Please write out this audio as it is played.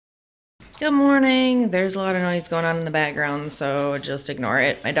Good morning. There's a lot of noise going on in the background, so just ignore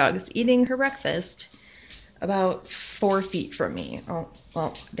it. My dog's eating her breakfast about 4 feet from me. Oh,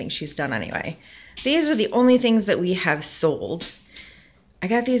 well, I think she's done anyway. These are the only things that we have sold. I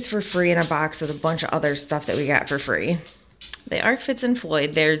got these for free in a box with a bunch of other stuff that we got for free. They are Fitz and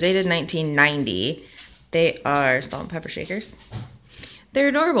Floyd. They're dated 1990. They are salt and pepper shakers. They're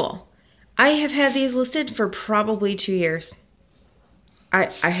adorable. I have had these listed for probably 2 years. I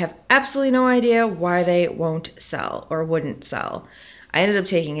have absolutely no idea why they won't sell or wouldn't sell. I ended up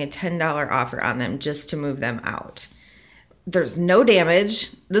taking a $10 offer on them just to move them out. There's no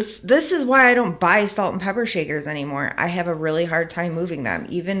damage. This is why I don't buy salt and pepper shakers anymore. I have a really hard time moving them,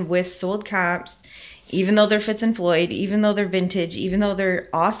 even with sold comps, even though they're Fitz and Floyd, even though they're vintage, even though they're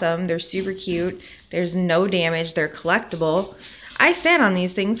awesome, they're super cute, there's no damage, they're collectible. I sat on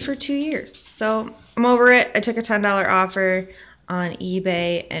these things for 2 years. So I'm over it. I took a $10 offer on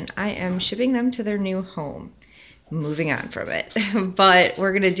eBay and I am shipping them to their new home. Moving on from it. But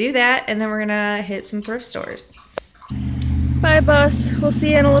we're going to do that and then we're going to hit some thrift stores. Bye, boss. We'll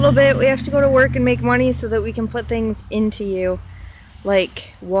see you in a little bit. We have to go to work and make money so that we can put things into you,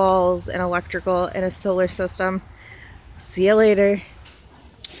 like walls and electrical and a solar system. See you later.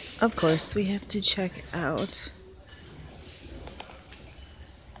 Of course, we have to check out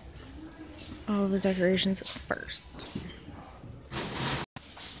all the decorations first.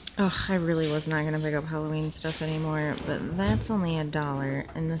 Ugh, I really was not going to pick up Halloween stuff anymore, but that's only $1,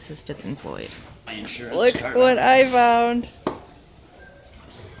 and this is Fitz and Floyd. Look what I found.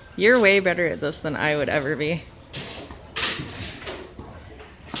 You're way better at this than I would ever be.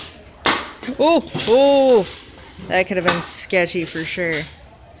 Oh, that could have been sketchy for sure.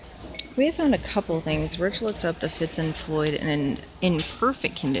 We have found a couple things. Rich looked up the Fitz and Floyd, and in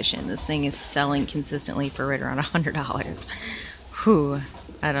perfect condition, this thing is selling consistently for right around $100. Whew.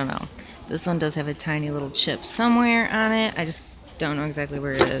 I don't know. This one does have a tiny little chip somewhere on it. I just don't know exactly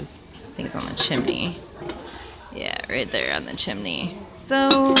where it is. I think it's on the chimney. Yeah, right there on the chimney.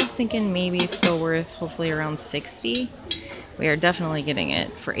 So, thinking maybe still worth hopefully around $60. We are definitely getting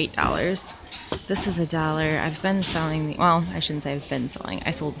it for $8. This is $1. I've been selling, well, I shouldn't say I've been selling.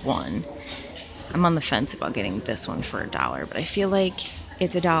 I sold one. I'm on the fence about getting this one for $1, but I feel like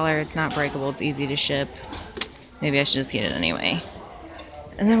it's $1. It's not breakable. It's easy to ship. Maybe I should just get it anyway.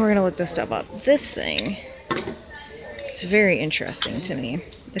 And then we're going to look this stuff up. This thing, it's very interesting to me.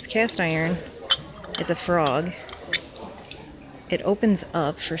 It's cast iron. It's a frog. It opens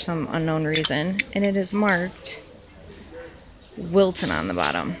up for some unknown reason. And it is marked Wilton on the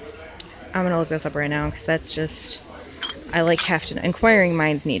bottom. I'm going to look this up right now because that's just, I like have to know. Inquiring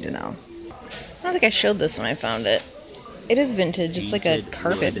minds need to know. I don't think I showed this when I found it. It is vintage. It's like a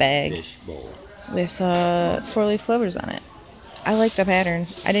carpet bag with 4-leaf clovers on it. I like the pattern.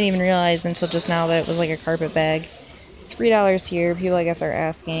 I didn't even realize until just now that it was like a carpet bag. $3 here. People, I guess, are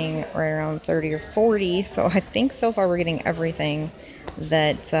asking right around 30 or 40. So I think so far we're getting everything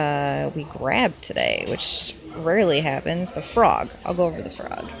that we grabbed today, which rarely happens. The frog. I'll go over the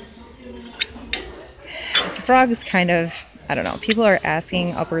frog. The frog is kind of, I don't know. People are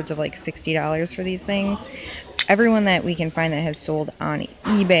asking upwards of like $60 for these things. Everyone that we can find that has sold on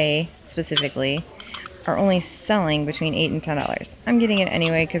eBay specifically are only selling between $8 and $10. I'm getting it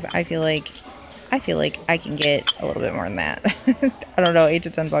anyway because I feel like I can get a little bit more than that. I don't know, $8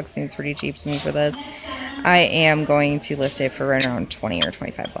 to $10 seems pretty cheap to me for this. I am going to list it for right around 20 or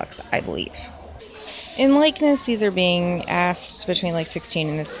 25 bucks, I believe. In likeness, these are being asked between like 16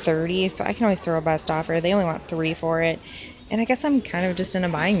 and 30, so I can always throw a best offer. They only want 3 for it. And I guess I'm kind of just in a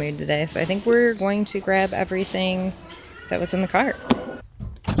buying mood today, so I think we're going to grab everything that was in the cart.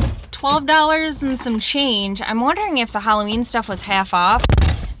 $12 and some change. I'm wondering if the Halloween stuff was half off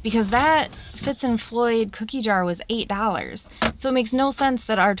because that Fitz and Floyd cookie jar was $8. So it makes no sense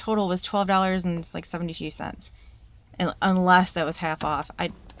that our total was $12 and it's like 72 cents. Unless that was half off.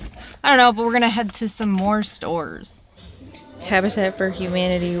 I don't know, but we're going to head to some more stores. Habitat for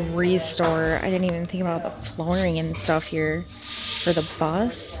Humanity Restore. I didn't even think about the flooring and stuff here for the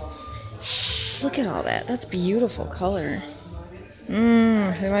bus. Look at all that. That's beautiful color. We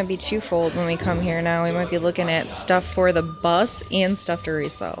might be twofold when we come here now. We might be looking at stuff for the bus and stuff to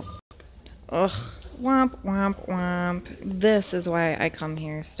resell. Ugh. Womp, womp, womp. This is why I come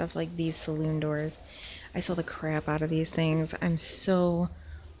here. Stuff like these saloon doors. I sell the crap out of these things. I'm so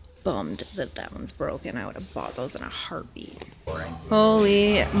bummed that that one's broken. I would have bought those in a heartbeat.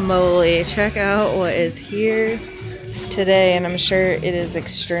 Holy moly. Check out what is here today, and I'm sure it is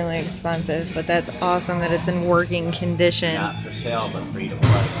extremely expensive, but that's awesome that it's in working condition. Not for sale, but free to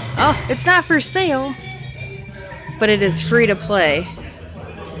play. Oh, it's not for sale, but it is free to play.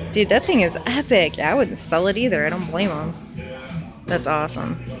 Dude, that thing is epic. I wouldn't sell it either. I don't blame them. That's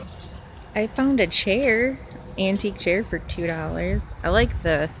awesome. I found a chair, antique chair for $2. I like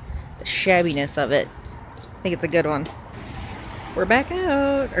the shabbiness of it. I think it's a good one. We're back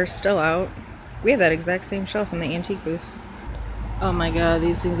out, or still out. We have that exact same shelf in the antique booth. Oh my god,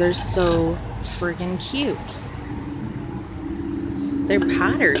 these things are so freaking cute. They're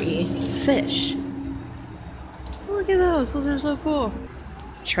pottery fish. Look at those are so cool.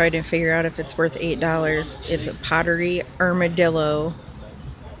 Tried to figure out if it's worth $8. It's a pottery armadillo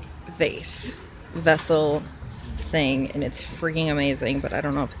vessel thing, and it's freaking amazing, but I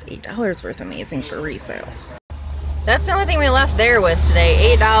don't know if it's $8 worth amazing for resale. That's the only thing we left there with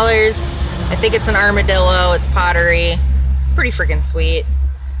today. $8. I think it's an armadillo. It's pottery. It's pretty freaking sweet.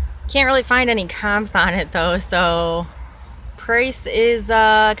 Can't really find any comps on it though, so price is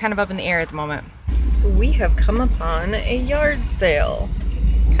kind of up in the air at the moment. We have come upon a yard sale.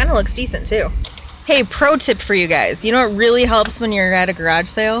 Kind of looks decent too. Hey, pro tip for you guys. You know what really helps when you're at a garage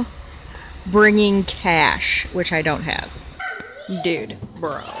sale? Bringing cash, which I don't have. Dude,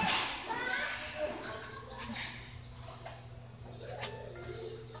 bro.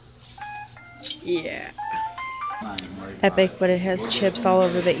 Yeah. Epic, but it has chips all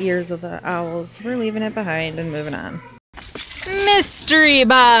over the ears of the owls. We're leaving it behind and moving on. Mystery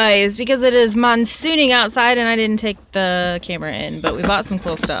buys, because it is monsooning outside and I didn't take the camera in, but we bought some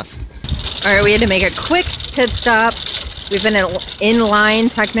cool stuff. Alright, we had to make a quick pit stop. We've been in line,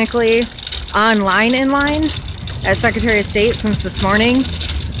 technically, online in line at Secretary of State since this morning.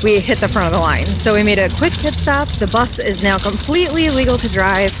 We hit the front of the line. So we made a quick pit stop. The bus is now completely legal to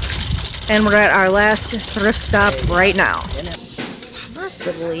drive. And we're at our last thrift stop right now.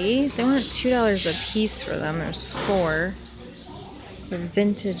 Possibly. They want $2 a piece for them. There's 4. They're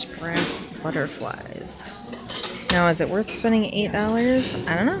vintage brass butterflies. Now, is it worth spending $8?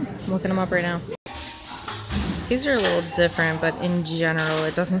 I don't know. I'm looking them up right now. These are a little different, but in general,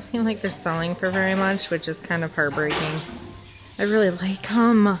 it doesn't seem like they're selling for very much, which is kind of heartbreaking. I really like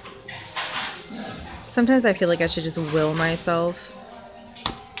them. Sometimes I feel like I should just will myself.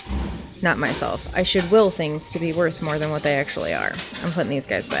 Not myself. I should will things to be worth more than what they actually are. I'm putting these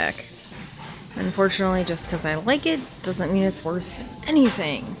guys back. Unfortunately, just because I like it doesn't mean it's worth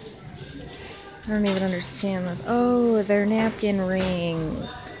anything. I don't even understand this. Oh, they're napkin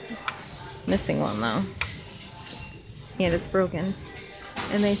rings. Missing one though. And it's broken.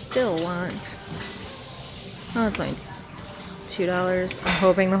 And they still want... Oh, it's like $2. I'm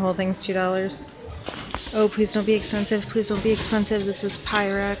hoping the whole thing's $2. Oh, please don't be expensive. Please don't be expensive. This is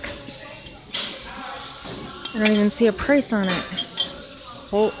Pyrex. I don't even see a price on it.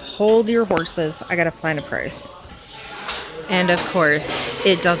 Hold your horses. I gotta find a price. And of course,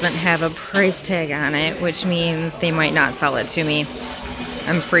 it doesn't have a price tag on it, which means they might not sell it to me.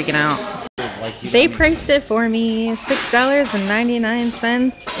 I'm freaking out. They priced it for me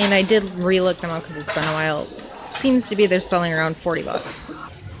 $6.99, and I did re-look them up because it's been a while. Seems to be they're selling around 40 bucks.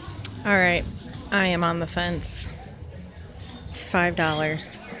 Alright, I am on the fence. It's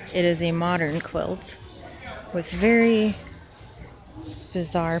 $5. It is a modern quilt with very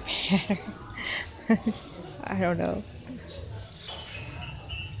bizarre pattern. I don't know.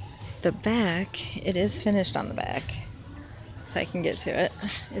 The back, it is finished on the back. If I can get to it.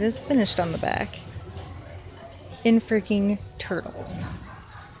 It is finished on the back. In freaking turtles.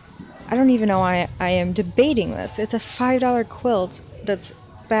 I don't even know why I am debating this. It's a $5 quilt that's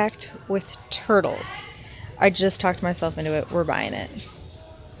backed with turtles. I just talked myself into it. We're buying it.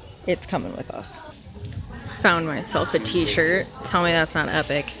 It's coming with us. Found myself a t-shirt. Tell me that's not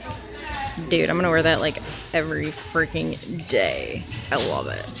epic. Dude, I'm gonna wear that like every freaking day. I love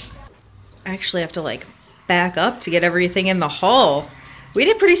it. I actually have to like back up to get everything in the haul. We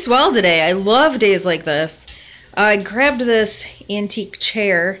did pretty swell today. I love days like this. I grabbed this antique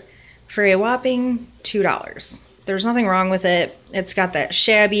chair for a whopping $2. There's nothing wrong with it. It's got that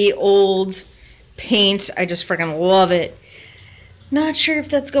shabby old paint. I just freaking love it. Not sure if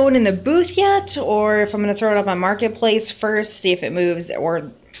that's going in the booth yet, or if I'm going to throw it up on Marketplace first, see if it moves,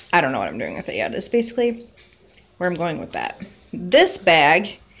 or I don't know what I'm doing with it yet. It's basically where I'm going with that. This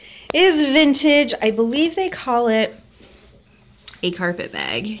bag is vintage. I believe they call it a carpet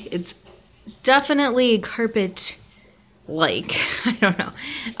bag. It's definitely carpet-like. I don't know.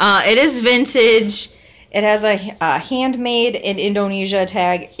 It is vintage. It has a handmade in Indonesia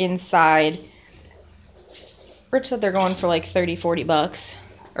tag inside. Rich said they're going for like 30, 40 bucks,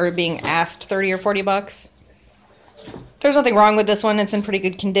 or being asked 30 or 40 bucks. There's nothing wrong with this one. It's in pretty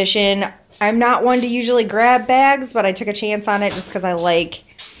good condition. I'm not one to usually grab bags, but I took a chance on it just because I like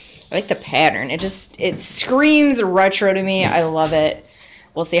the pattern. It screams retro to me. I love it.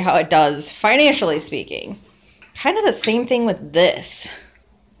 We'll see how it does financially speaking. Kind of the same thing with this.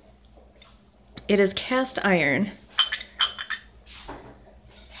 It is cast iron.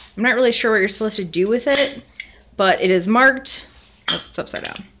 I'm not really sure what you're supposed to do with it, but it is marked, oh, it's upside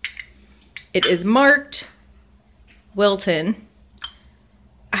down. It is marked Wilton.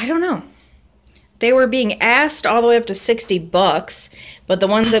 I don't know. They were being asked all the way up to 60 bucks, but the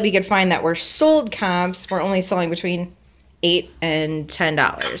ones that we could find that were sold comps were only selling between $8 and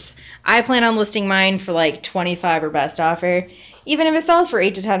 $10. I plan on listing mine for like 25 or best offer. Even if it sells for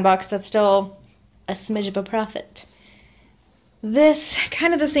 8 to 10 bucks, that's still a smidge of a profit. This,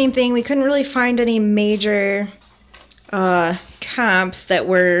 kind of the same thing. We couldn't really find any major comps that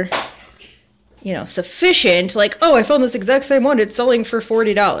were, you know, sufficient. Like, oh, I found this exact same one. It's selling for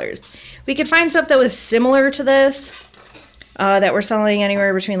 $40. We could find stuff that was similar to this that were selling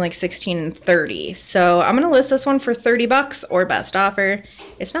anywhere between like 16 and 30. So I'm going to list this one for 30 bucks or best offer.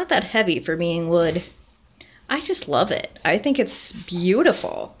 It's not that heavy for being wood. I just love it. I think it's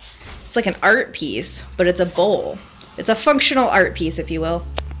beautiful. It's like an art piece, but it's a bowl. It's a functional art piece, if you will.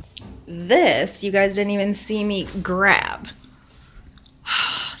 This, you guys didn't even see me grab.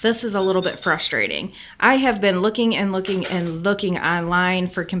 This is a little bit frustrating. I have been looking and looking and looking online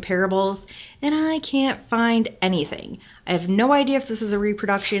for comparables, and I can't find anything. I have no idea if this is a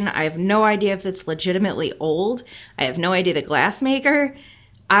reproduction. I have no idea if it's legitimately old. I have no idea the glass maker.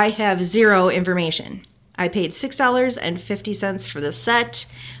 I have zero information. I paid $6.50 for the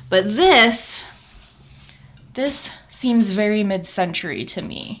set, but this seems very mid-century to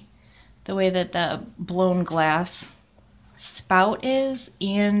me. The way that the blown glass spout is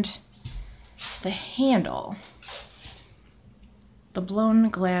and the handle. The blown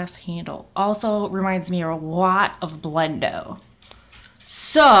glass handle also reminds me a lot of Blendo.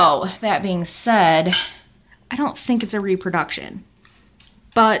 So, that being said, I don't think it's a reproduction.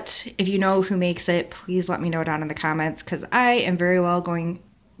 But if you know who makes it, please let me know down in the comments, because I am very well going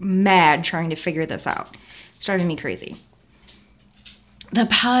mad trying to figure this out. It's driving me crazy. The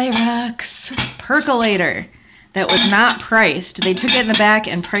Pyrex percolator that was not priced. They took it in the back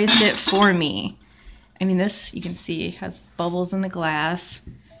and priced it for me. I mean, this, you can see, has bubbles in the glass.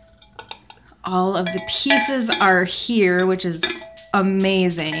 All of the pieces are here, which is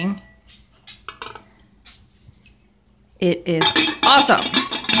amazing. It is awesome.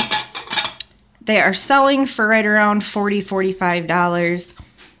 They are selling for right around $40, $45.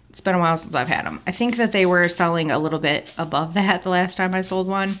 It's been a while since I've had them. I think that they were selling a little bit above that the last time I sold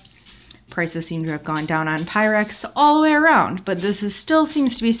one. Prices seem to have gone down on Pyrex all the way around, but this is still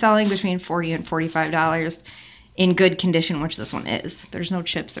seems to be selling between $40 and $45 in good condition, which this one is. There's no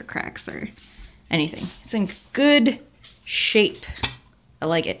chips or cracks or anything. It's in good shape. I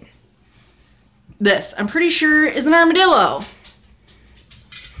like it. This, I'm pretty sure, is an armadillo.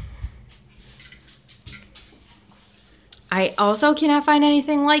 I also cannot find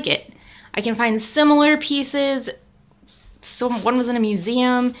anything like it. I can find similar pieces. So one was in a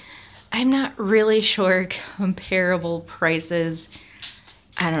museum. I'm not really sure comparable prices.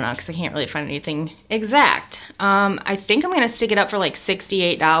 I don't know, because I can't really find anything exact. I think I'm going to stick it up for like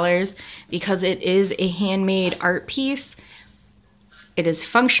 $68 because it is a handmade art piece. It is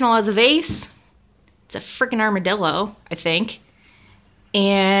functional as a vase. It's a freaking armadillo, I think.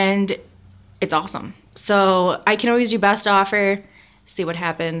 And it's awesome. So I can always do best offer, see what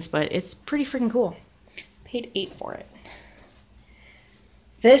happens, but it's pretty freaking cool. Paid $8 for it.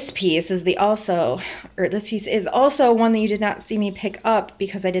 This piece is also one that you did not see me pick up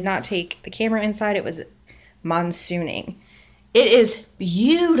because I did not take the camera inside. It was monsooning. It is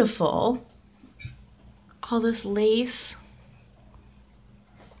beautiful. All this lace.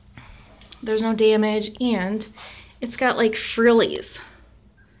 There's no damage, and it's got like frillies.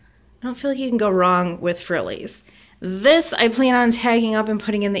 I don't feel like you can go wrong with frillies. This I plan on tagging up and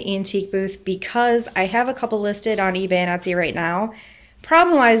putting in the antique booth because I have a couple listed on eBay and Etsy right now.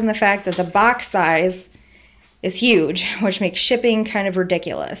 Problem lies in the fact that the box size is huge, which makes shipping kind of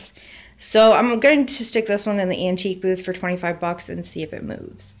ridiculous. So I'm going to stick this one in the antique booth for 25 bucks and see if it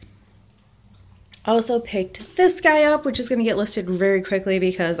moves. I also picked this guy up, which is going to get listed very quickly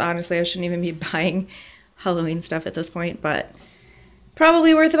because honestly I shouldn't even be buying Halloween stuff at this point, but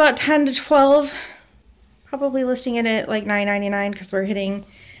probably worth about 10 to 12. Probably listing it at like $9.99 because we're hitting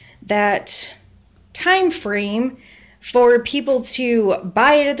that time frame for people to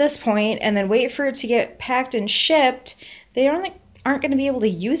buy it at this point and then wait for it to get packed and shipped. They aren't going to be able to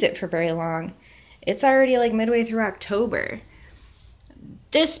use it for very long. It's already like midway through October.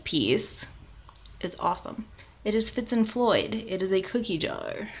 This piece is awesome. It is Fitz and Floyd. It is a cookie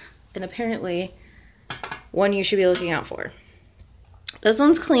jar, and apparently one you should be looking out for. This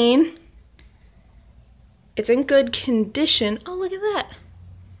one's clean. It's in good condition. Oh, look at that.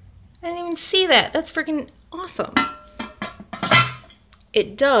 I didn't even see that. That's freaking awesome.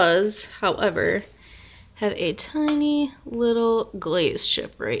 It does, however, have a tiny little glaze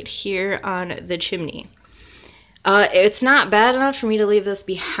chip right here on the chimney. It's not bad enough for me to leave this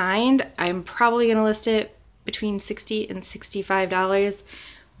behind. I'm probably going to list it between $60 and $65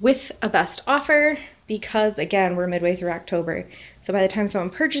 with a best offer because, again, we're midway through October. So by the time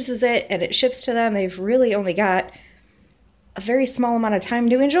someone purchases it and it ships to them, they've really only got a very small amount of time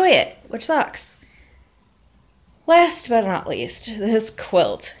to enjoy it, which sucks. Last but not least, this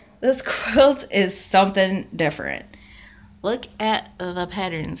quilt. This quilt is something different. Look at the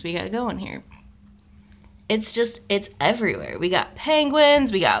patterns we got going here. It's everywhere. We got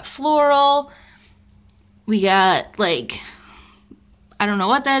penguins, we got floral, we got, like, I don't know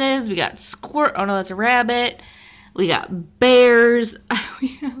what that is. We got squirt. Oh, no, that's a rabbit. We got bears.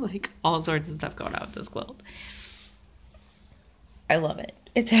 We got, like, all sorts of stuff going on with this quilt. I love it.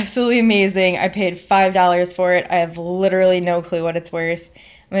 It's absolutely amazing. I paid $5 for it. I have literally no clue what it's worth.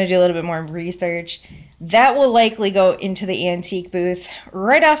 I'm going to do a little bit more research. That will likely go into the antique booth.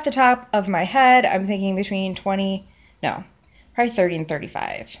 Right off the top of my head, I'm thinking between probably 30 and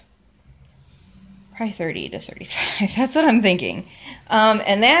 35. Probably 30 to 35. That's what I'm thinking.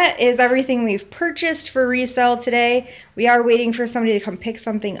 And that is everything we've purchased for resale today. We are waiting for somebody to come pick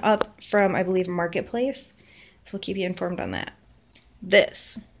something up from, I believe, Marketplace. So we'll keep you informed on that.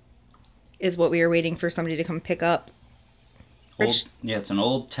 This is what we are waiting for somebody to come pick up. It's an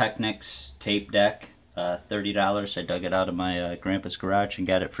old Technics tape deck. $30. I dug it out of my grandpa's garage and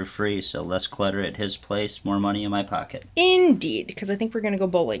got it for free. So less clutter at his place, more money in my pocket. Indeed, because I think we're going to go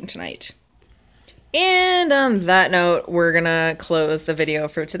bowling tonight. And on that note, we're going to close the video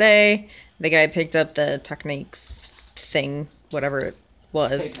for today. The guy picked up the Technics thing, whatever it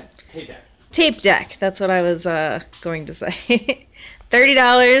was. Tape deck. That's what I was going to say.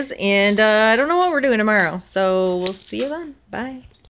 $30, and I don't know what we're doing tomorrow. So we'll see you then. Bye.